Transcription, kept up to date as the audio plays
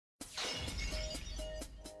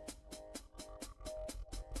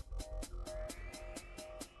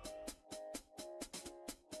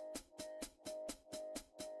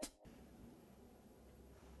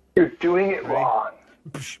You're doing it wrong.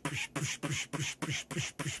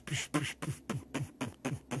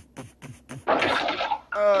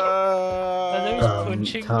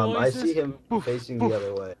 Tom, I noises? see him facing the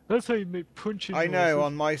other way. That's how you make punching I noises. know,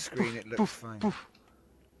 on my screen it looks fine.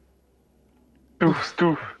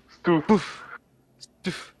 Stoof.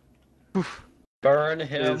 Burn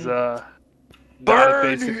him. Is not a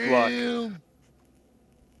basic block.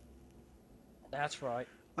 That's right.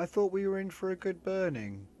 I thought we were in for a good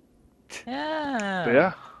burning.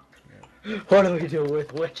 Yeah. Yeah. What do we do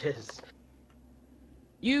with witches?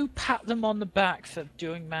 You pat them on the back for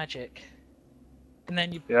doing magic, and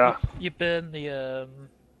then you burn the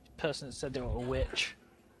person that said they were a witch.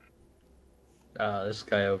 This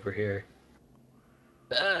guy over here.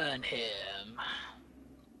 Burn him.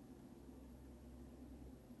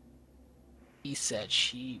 He said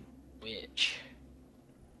she witch.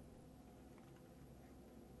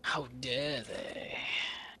 How dare they?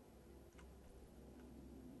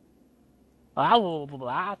 Blah blah blah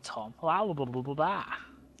blah, Tom. Blah blah blah blah blah.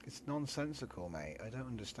 It's nonsensical, mate. I don't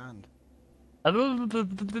understand.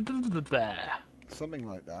 Something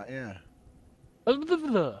like that, yeah.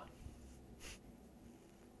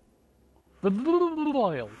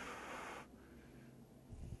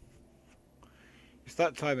 It's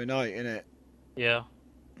that time of night, innit? Yeah.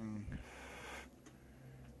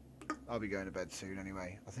 I'll be going to bed soon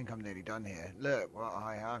anyway. I think I'm nearly done here. Look what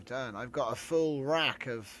I have done. I've got a full rack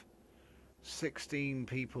of 16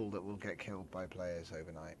 people that will get killed by players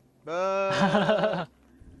overnight.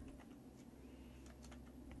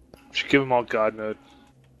 Should give them all God mode.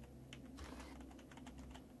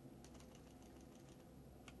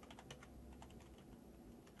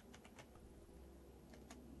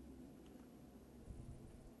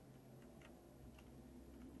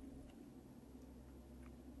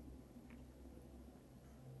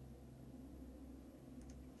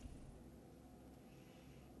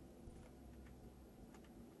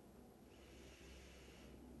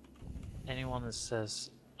 Anyone that says,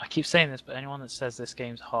 I keep saying this, but anyone that says this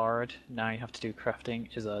game's hard, now you have to do crafting,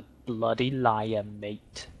 is a bloody liar,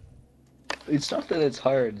 mate. It's not that it's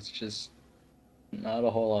hard, it's just not a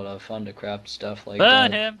whole lot of fun to craft stuff like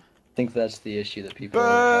Burn that. him! I think that's the issue that people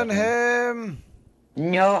Burn are having. him!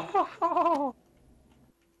 No!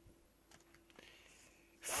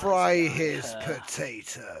 Fry his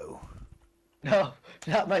potato. No,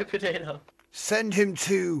 not my potato. Send him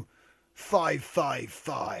to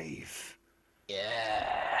 555.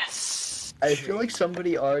 Yes! I feel like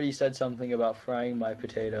somebody already said something about frying my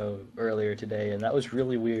potato earlier today, and that was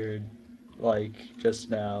really weird. Like, just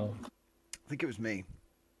now. I think it was me.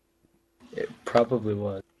 It probably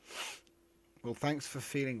was. Well, thanks for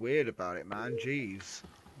feeling weird about it, man. Jeez.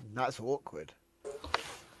 That's awkward.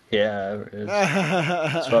 Yeah, it is.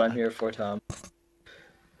 That's what I'm here for, Tom.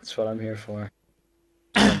 That's what I'm here for.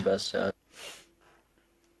 I'm best at.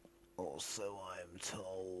 Also, I'm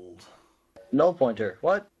told. Null pointer.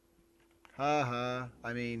 What? Haha.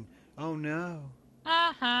 I mean, oh no.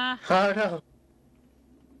 Uh-huh. Oh no.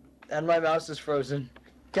 And my mouse is frozen.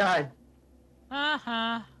 God.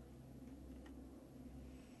 Uh-huh.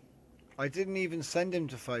 I didn't even send him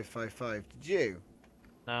to 555. Did you?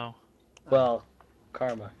 No. Well,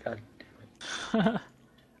 karma. God.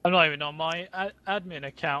 I'm not even on my admin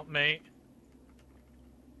account, mate.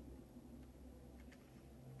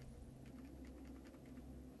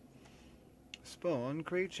 Spawn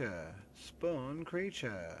creature. Spawn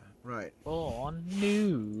creature. Right. Born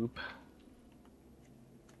noob.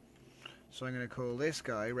 So I'm going to call this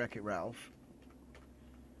guy Wreck-It Ralph.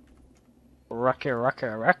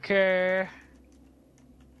 Wrecker.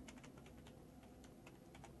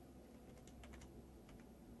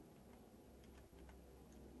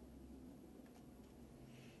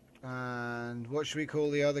 And what should we call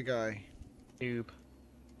the other guy? Noob.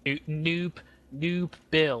 Noob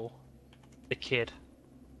Bill. The kid.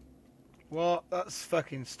 What? That's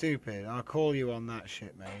fucking stupid. I'll call you on that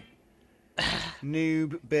shit, mate.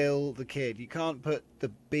 Noob Bill the kid. You can't put the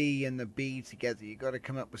B and the B together. You got to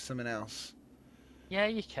come up with something else. Yeah,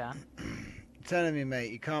 you can. I'm telling me,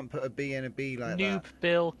 mate, you can't put a B and a B like that. Noob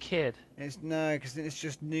Bill kid. No, because then it's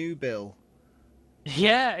just New Bill.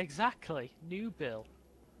 Yeah, exactly. New Bill.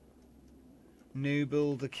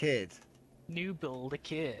 Nooble the kid. New Bill the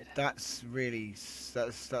kid. That's really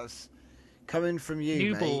that's coming from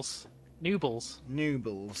you, Noobles. mate. Noobles.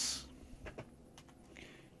 Noobles.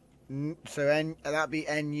 So that'd be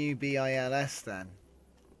Nubills then.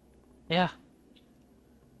 Yeah.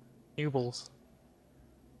 Noobles.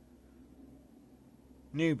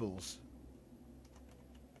 Noobles.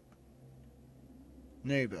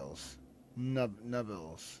 Noobles.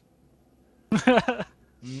 Nubbles.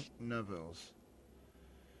 Nubbles.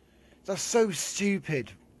 That's so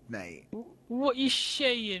stupid, mate. What you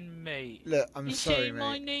saying, mate? Look, I'm You sorry, saying mate.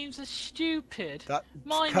 my names are stupid? That's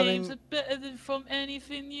My coming... names are better than from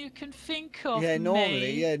anything you can think of, Yeah,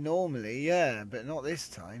 mate. normally, yeah, but not this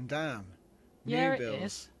time. Damn. Yeah, New it bills.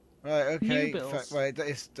 is. Right, okay. New bills. Right,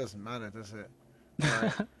 it doesn't matter, does it?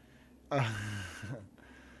 Right.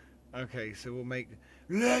 Okay, so we'll make...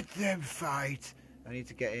 Let them fight! I need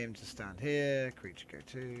to get him to stand here. Creature go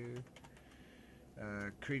to...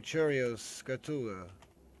 Creaturios Scatua.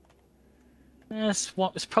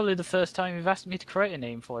 It's probably the first time you've asked me to create a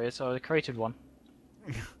name for you, so I created one.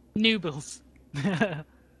 Newbills.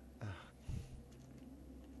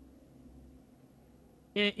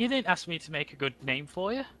 You didn't ask me to make a good name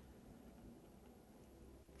for you.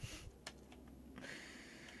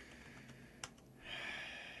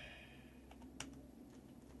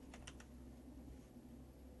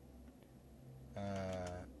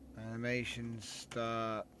 Animation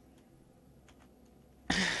start.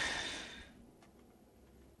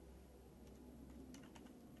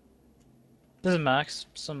 Doesn't matter, 'cause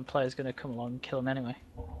some player's gonna come along and kill him anyway.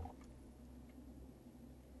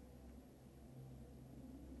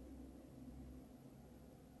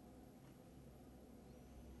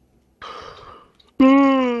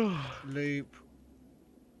 Loop.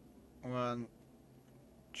 1.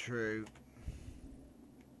 True.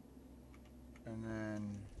 And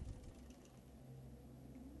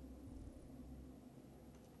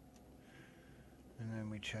then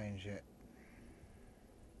we change it.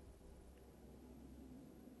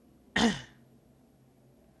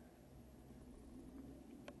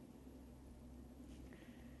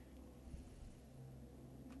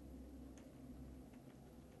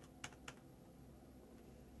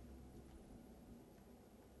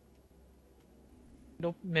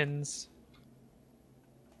 Nope, mins.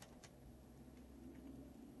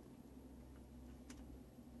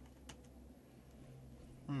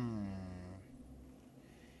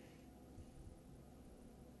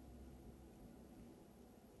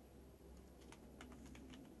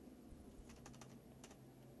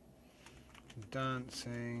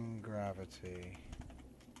 Dancing gravity.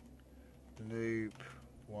 Loop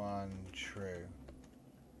 1 true.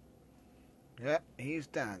 Yep, he's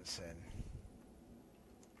dancing.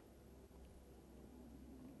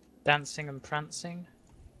 Dancing and prancing.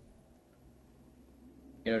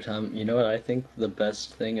 You know, Tom, you know what I think the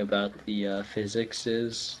best thing about the physics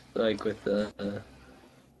is, like with the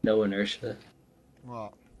no inertia?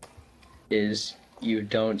 What? Is you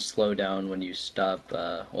don't slow down when you stop,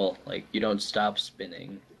 well, like, you don't stop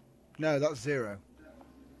spinning. No, that's 0.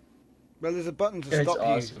 Well, there's a button to It's stop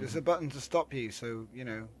awesome. you. There's a button to stop you, so, you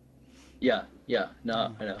know. Yeah,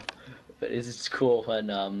 no, I know. But it's cool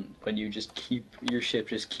when you just your ship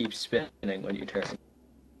just keeps spinning when you turn.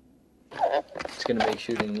 It's gonna make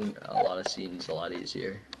shooting a lot of scenes a lot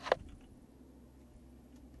easier.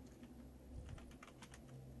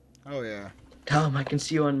 Oh, yeah. Tom, I can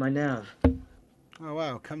see you on my nav. Oh,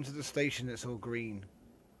 wow. Come to the station that's all green.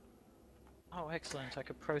 Oh, excellent. I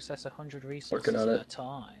could process 100 resources Working on at it. a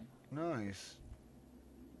time. Nice.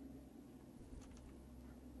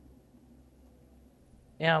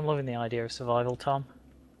 Yeah, I'm loving the idea of survival, Tom.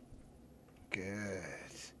 Good.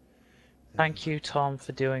 Thank you, Tom,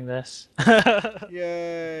 for doing this.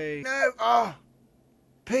 Yay. No! Oh!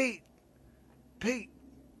 Pete! Pete!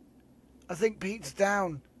 I think Pete's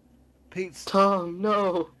down. Tom,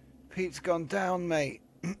 no! Pete's gone down, mate.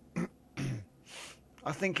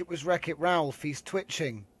 I think it was Wreck-It Ralph. He's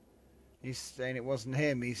twitching. He's saying it wasn't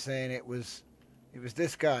him. He's saying it was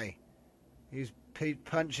this guy. He's Pete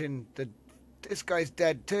punching the... This guy's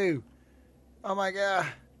dead too. Oh my god.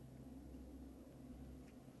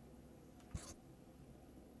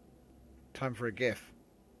 Time for a GIF.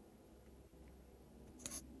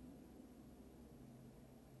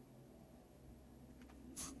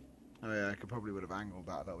 Oh yeah, I probably would have angled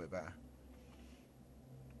that a little bit better.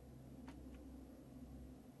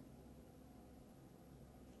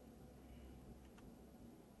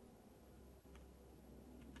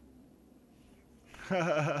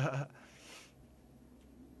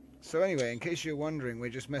 So anyway, in case you're wondering, we're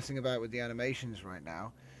just messing about with the animations right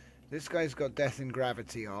now. This guy's got death in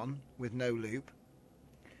gravity on with no loop.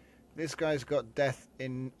 This guy's got death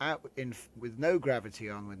with no gravity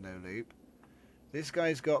on with no loop. This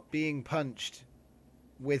guy's got being punched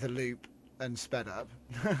with a loop and sped up.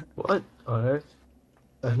 What on earth?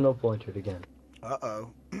 I have no pointer again. Uh-oh.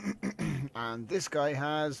 And this guy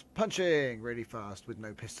has punching really fast with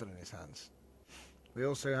no pistol in his hands. We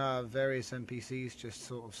also have various NPCs just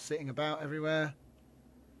sort of sitting about everywhere.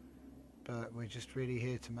 But we're just really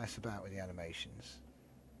here to mess about with the animations.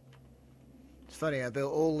 It's funny, I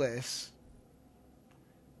built all this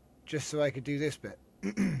just so I could do this bit.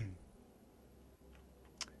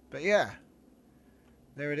 But yeah,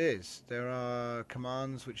 there it is. There are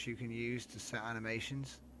commands which you can use to set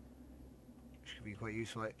animations, which could be quite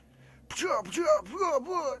useful. Like, don't do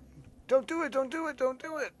it, don't do it, don't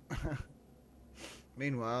do it.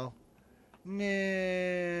 Meanwhile,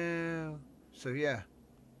 no. So yeah,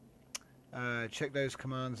 check those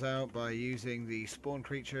commands out by using the spawn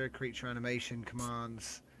creature, creature animation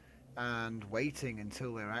commands, and waiting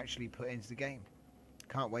until they're actually put into the game.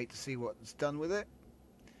 Can't wait to see what's done with it.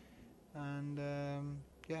 And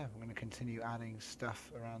yeah, I'm going to continue adding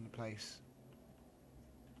stuff around the place.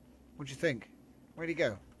 What do you think? Where'd he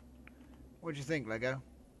go? What do you think, Lego?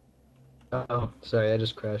 Oh, sorry, I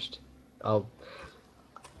just crashed.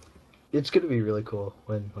 It's gonna be really cool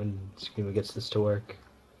when Screamo gets this to work.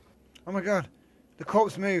 Oh my god, the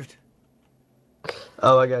corpse moved.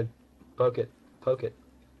 Oh my god, poke it, poke it.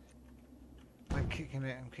 I'm kicking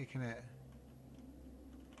it, I'm kicking it.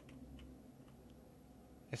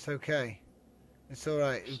 It's okay. It's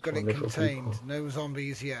alright, we've got it contained. People. No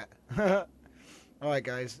zombies yet. Alright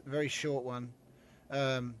guys, very short one.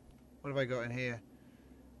 What have I got in here?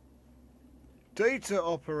 Data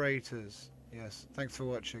operators. Yes, thanks for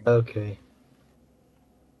watching. Okay.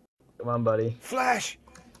 Come on, buddy. Flash!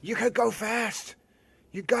 You could go fast!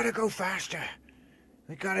 You gotta go faster!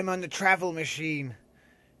 We got him on the travel machine.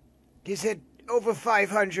 He's at over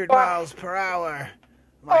 500 miles per hour.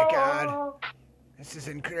 My god. This is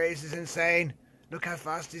insane. Look how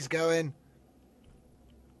fast he's going.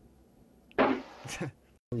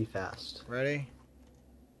 Really fast. Ready?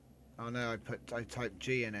 Oh no, I typed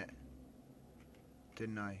G in it.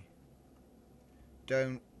 Didn't I?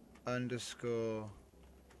 Don't underscore.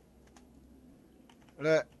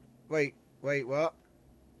 Look, wait, what?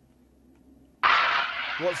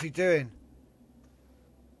 What's he doing?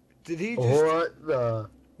 Did he just... What the...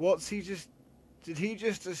 What's he just... Did he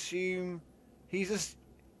just assume... He's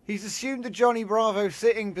assumed the Johnny Bravo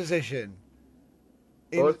sitting position.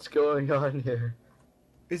 What's going on here?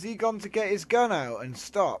 Is he gone to get his gun out and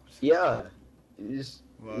stopped? Yeah. He's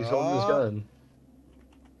holding his gun.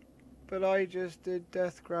 But I just did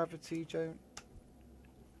death gravity, don't...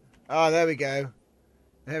 Oh, there we go.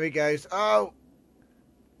 There he goes. Oh!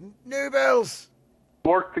 Newbills!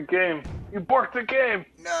 Borked the game. You borked the game!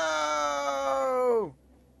 No!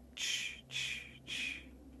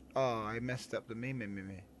 Oh, I messed up the me.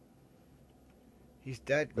 He's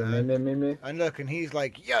dead, man. Me. And look, and he's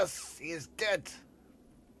like, yes, he is dead.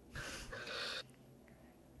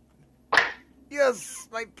 Yes,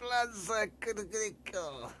 my plans are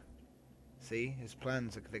critical. See, his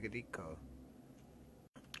plans are critical.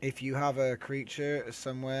 If you have a creature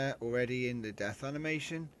somewhere already in the death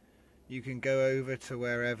animation, you can go over to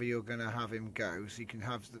wherever you're going to have him go. So you can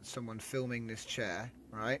have someone filming this chair,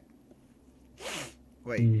 right?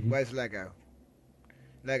 Wait, where's Lego?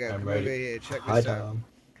 Lego, come over here, check this out.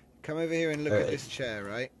 Come over here and look at this chair,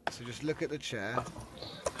 right? So just look at the chair.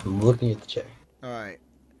 I'm looking at the chair. Alright.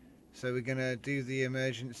 So we're going to do the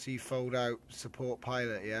emergency fold out support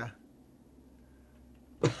pilot, yeah?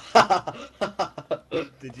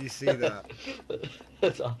 Did you see that?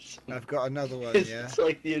 That's awesome. I've got another one, yeah? It's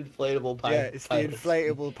like the inflatable pilot. Yeah, it's the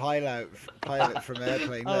inflatable pilot from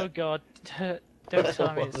Airplane. Oh Look. god, don't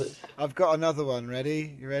tell me. I've got another one,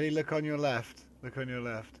 ready? You ready? Look on your left. Look on your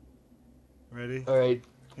left. Ready? Alright,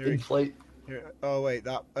 Here inflate. Oh wait,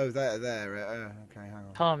 that. Oh, there. Okay, hang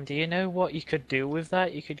on. Tom, do you know what you could do with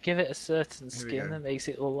that? You could give it a certain skin that makes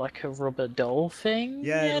it look like a rubber doll thing.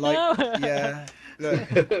 Yeah, you like know? yeah. Look,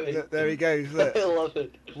 there he goes. Look. I love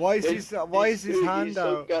it. Why is his hand out? He's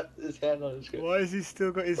still got his hand on his gun. Why has he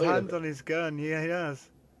still got his hand on his gun? Yeah, he has.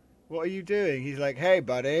 What are you doing? He's like, hey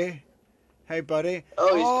buddy. Hey buddy.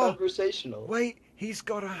 Oh, he's conversational. Wait, he's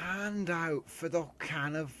got a hand out for the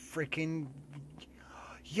can of freaking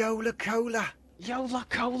Yola Cola. Yola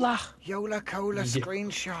Cola! Yola Cola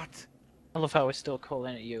screenshot. I love how we're still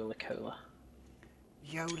calling it Yola Cola.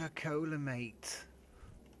 Yola Cola, mate.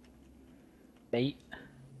 Mate.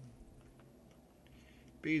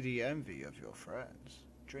 Be the envy of your friends.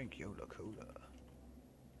 Drink Yola Cola.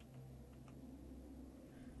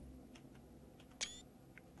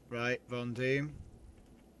 Right, Von Doom.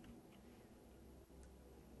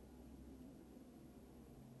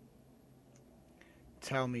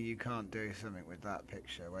 Tell me you can't do something with that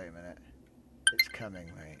picture. Wait a minute. It's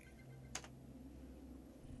coming, mate.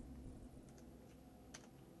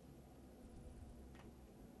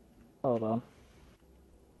 Hold on.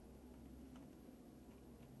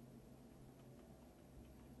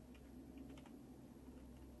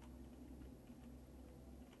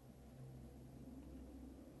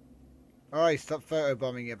 Alright, stop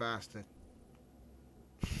photobombing, you bastard.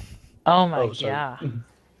 Oh my Oh, sorry. god.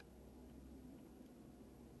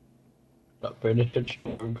 Not paying attention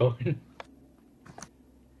where we're going.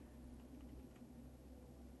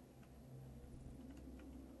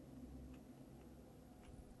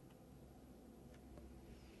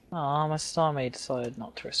 Oh, my Starmade decided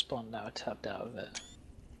not to respond now. I tapped out of it.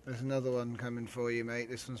 There's another one coming for you, mate.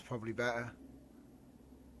 This one's probably better.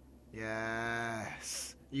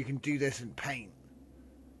 Yes. You can do this in paint.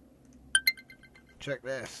 Check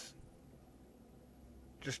this.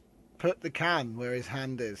 Just put the can where his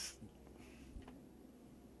hand is.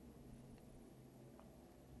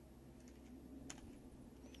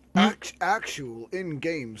 Actual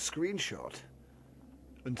in-game screenshot.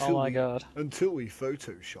 Oh my god. Until we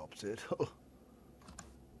photoshopped it.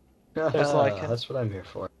 There's like That's what I'm here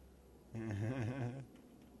for.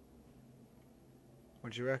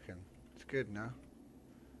 What do you reckon? It's good, no?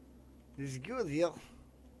 It's good, yeah.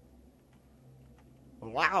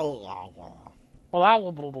 Wow.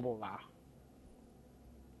 I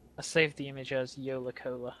saved the image as Yola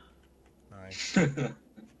Cola. Nice.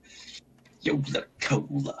 Yola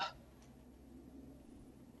Cola.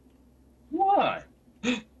 What?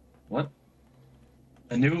 What?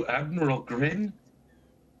 A new Admiral Grin?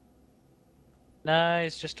 No,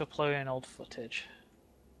 it's just uploading old footage.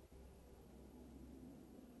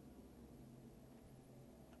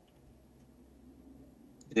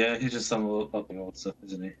 Yeah, he's just uploading old stuff,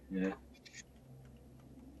 isn't he? Yeah.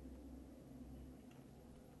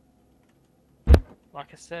 Like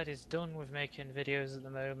I said, he's done with making videos at the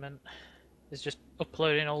moment. He's just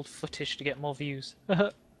uploading old footage to get more views.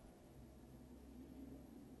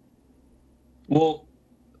 Well,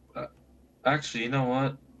 actually, you know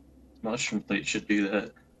what? MushroomFleet should do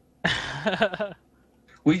that.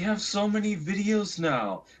 We have so many videos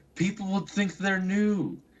now. People would think they're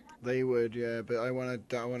new. They would, yeah, but I want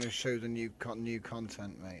to show the new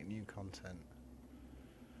content, mate. New content.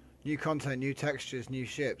 New content, new textures, new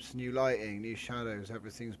ships, new lighting, new shadows.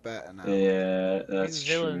 Everything's better now. Yeah, that's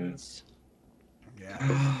New true. villains.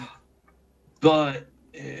 Yeah. But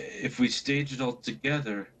if we stage it all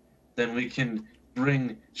together, then we can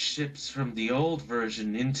bring ships from the old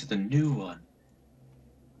version into the new one.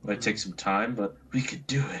 Might take some time, but we could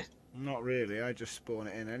do it. Not really. I just spawn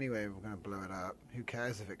it in anyway. We're going to blow it up. Who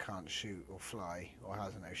cares if it can't shoot or fly or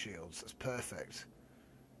has no shields? That's perfect.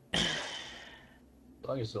 As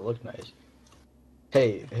long as it looks nice.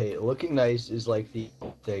 Hey, looking nice is like the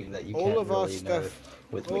thing that you All can't of our really stuff, know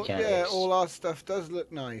with mechanics. yeah, all our stuff does look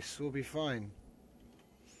nice. We'll be fine,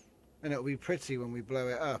 and it'll be pretty when we blow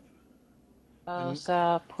it up. Oh,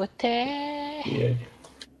 so pretty. Yeah.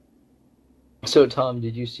 So Tom,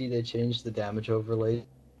 did you see they changed the damage overlay?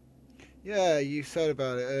 Yeah, you said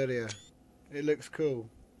about it earlier. It looks cool,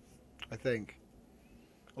 I think.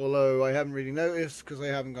 Although I haven't really noticed because I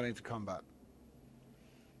haven't gone into combat.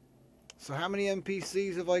 So how many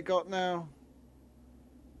NPCs have I got now?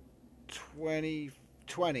 20.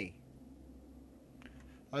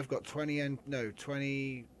 I've got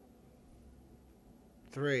 23.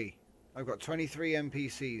 I've got 23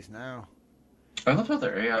 NPCs now. I love how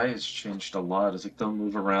their AI has changed a lot. It's like they'll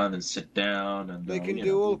move around and sit down, and They can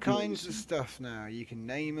do all kinds of stuff now. You can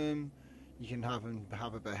name them. You can have them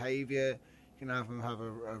have a behavior. You can have them have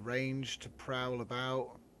a range to prowl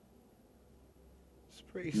about. It's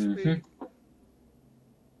pretty sweet.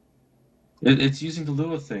 It's using the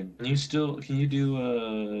Lua thing. Can you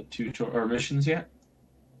do tutorial or missions yet?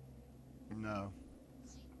 No.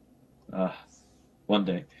 One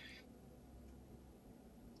day.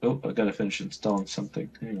 Oh, I gotta finish installing something.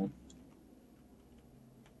 Hang on.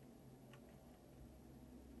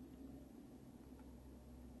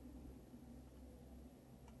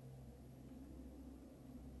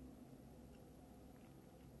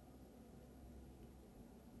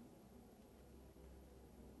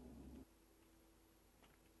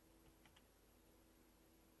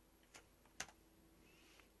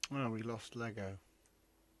 Oh, we lost Lego.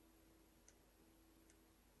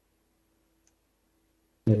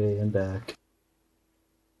 Hey, I'm back.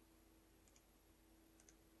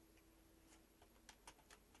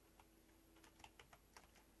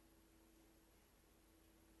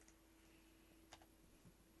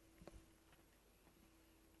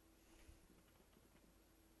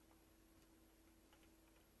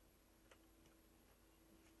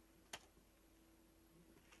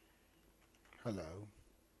 Hello.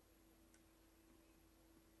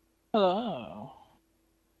 Hello.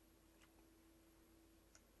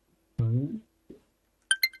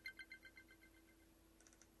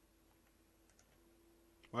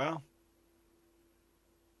 Well.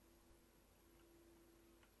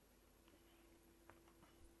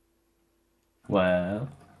 Well.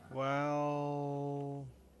 Well.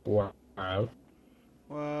 Wow.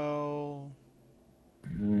 Well.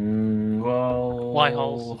 Well. Why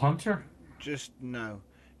holes? Hunter? Just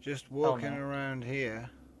walking no. around here.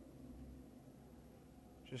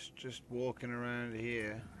 Just walking around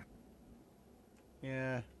here.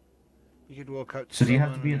 Yeah. You could walk up to So do you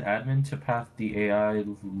have to be an someone admin to path the AI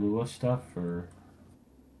Lua stuff, or?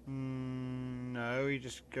 no, you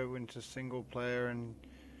just go into single player and...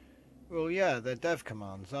 Well, yeah, they're dev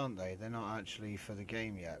commands, aren't they? They're not actually for the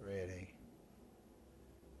game yet, really.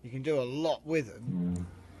 You can do a lot with them,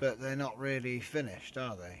 but they're not really finished,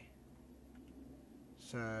 are they?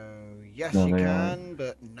 So, yes, No, you they can, aren't.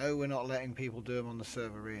 but no, we're not letting people do them on the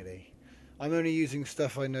server, really. I'm only using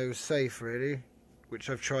stuff I know is safe, really, which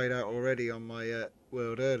I've tried out already on my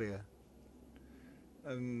world earlier.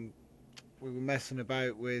 We were messing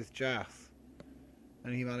about with Jath,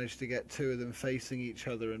 and he managed to get two of them facing each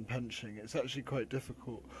other and punching. It's actually quite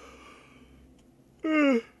difficult.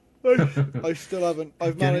 I still haven't.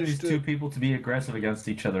 I've Getting managed these two people to be aggressive against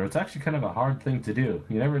each other, it's actually kind of a hard thing to do.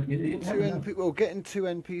 You never know. Getting two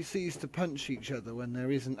NPCs to punch each other when there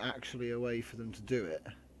isn't actually a way for them to do it.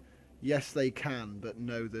 Yes, they can, but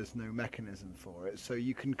no, there's no mechanism for it. So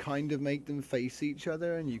you can kind of make them face each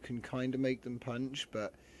other, and you can kind of make them punch,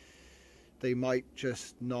 but they might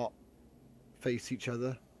just not face each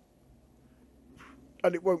other,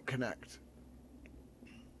 and it won't connect.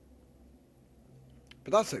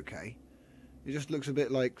 But that's okay. It just looks a bit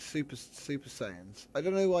like Super Saiyans. I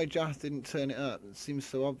don't know why Jath didn't turn it up. It seems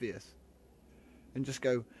so obvious. And just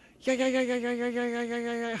go, yeah, yeah, yeah, yeah, yeah, yeah, yeah, yeah,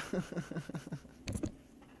 yeah,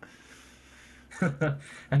 yeah.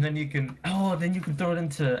 And then you can throw it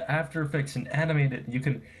into After Effects and animate it. You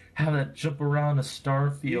can have that jump around a star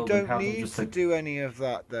field. You and don't have them need just to do any of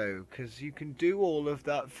that though, because you can do all of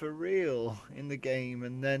that for real in the game,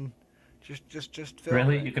 and then just film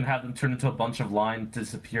Really? it. You can have them turn into a bunch of lines,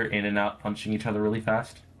 disappear in and out, punching each other really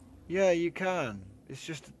fast? Yeah, you can. It's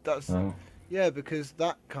just that's Oh. yeah, because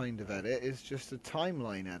that kind of edit is just a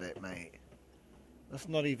timeline edit, mate. That's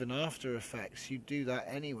not even After Effects. You do that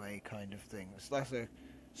anyway, kind of thing. So that's a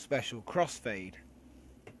special crossfade.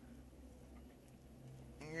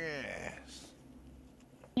 Yes.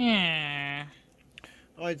 Yeah.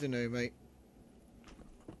 I don't know, mate.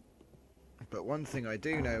 But one thing I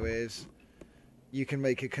do know is you can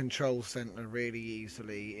make a control center really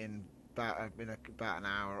easily in about an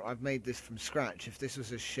hour. I've made this from scratch. If this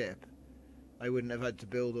was a ship, I wouldn't have had to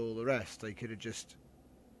build all the rest. I could have just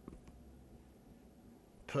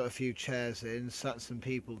put a few chairs in, sat some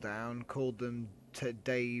people down, called them to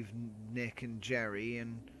Dave, Nick and Jerry,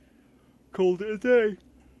 and called it a day.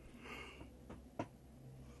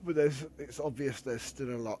 But it's obvious there's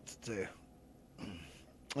still a lot to do.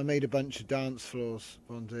 I made a bunch of dance floors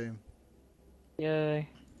on Doom. Yay.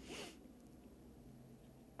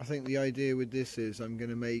 I think the idea with this is I'm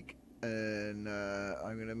gonna make a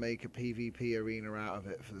PvP arena out of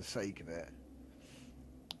it for the sake of it.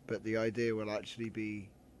 But the idea will actually be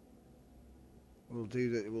we'll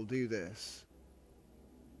do this.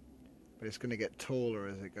 But it's gonna get taller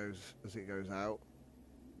as it goes out.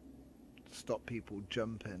 To stop people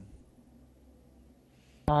jumping.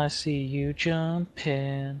 I see you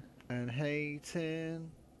jumping. And hating.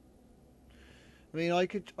 I mean, I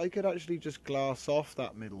could actually just glass off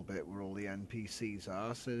that middle bit where all the NPCs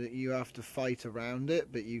are, so that you have to fight around it,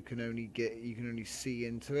 but you can only see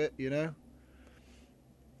into it, you know.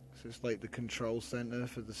 So it's like the control center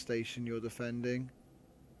for the station you're defending.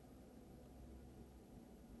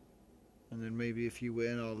 And then maybe if you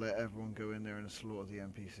win, I'll let everyone go in there and slaughter the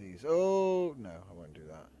NPCs. Oh no, I won't do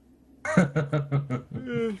that.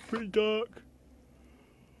 Yeah, it's pretty dark.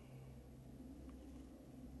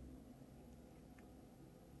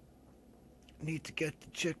 Need to get to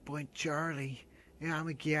checkpoint Charlie. Yeah, I'm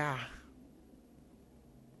a yeah.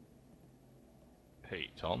 Hey,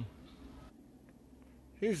 Tom.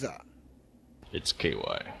 Who's that? It's KY.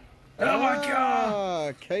 Oh my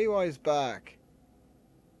god! KY's back.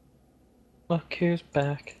 Look who's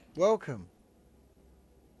back. Welcome.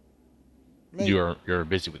 Mate. You're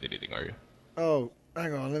busy with anything, are you? Oh,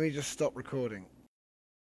 hang on, let me just stop recording.